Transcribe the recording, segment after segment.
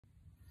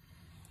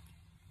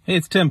Hey,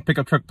 it's Tim,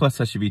 Pickup Truck Plus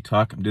SUV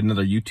Talk. I'm doing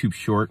another YouTube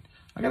short.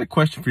 I got a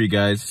question for you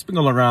guys. It's been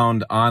going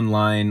around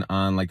online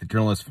on like the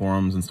journalist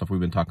forums and stuff we've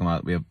been talking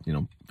about. We have,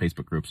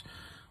 Facebook groups.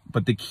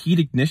 But the keyed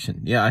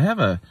ignition. Yeah, I'm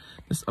going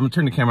to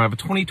turn the camera. I have a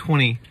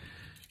 2020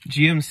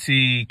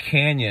 GMC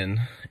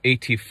Canyon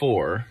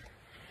AT4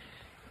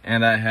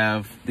 and I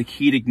have the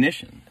keyed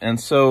ignition. And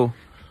so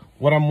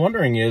what I'm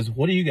wondering is,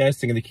 what do you guys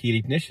think of the keyed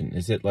ignition?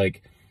 Is it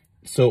like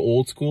so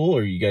old school,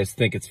 or you guys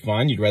think it's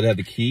fine? You'd rather have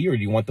the key, or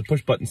do you want the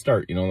push button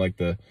start, like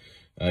the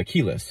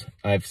keyless?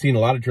 I've seen a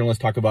lot of journalists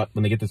talk about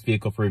when they get this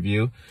vehicle for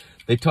review,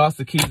 they toss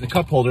the key in the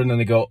cup holder and then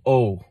they go,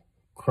 oh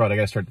crud, I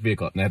gotta start the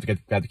vehicle, and I have to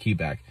grab the key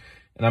back.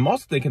 And I'm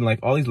also thinking, like,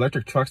 all these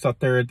electric trucks out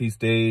there these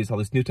days, all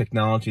this new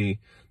technology,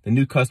 the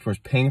new customers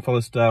paying for all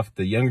this stuff,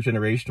 the younger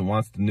generation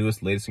wants the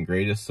newest, latest, and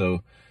greatest.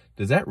 So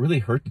does that really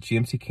hurt the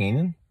GMC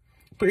Canyon?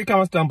 Put your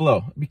comments down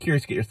below. I'd be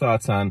curious to get your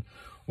thoughts on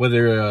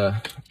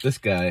whether this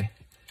guy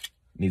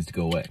needs to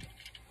go away.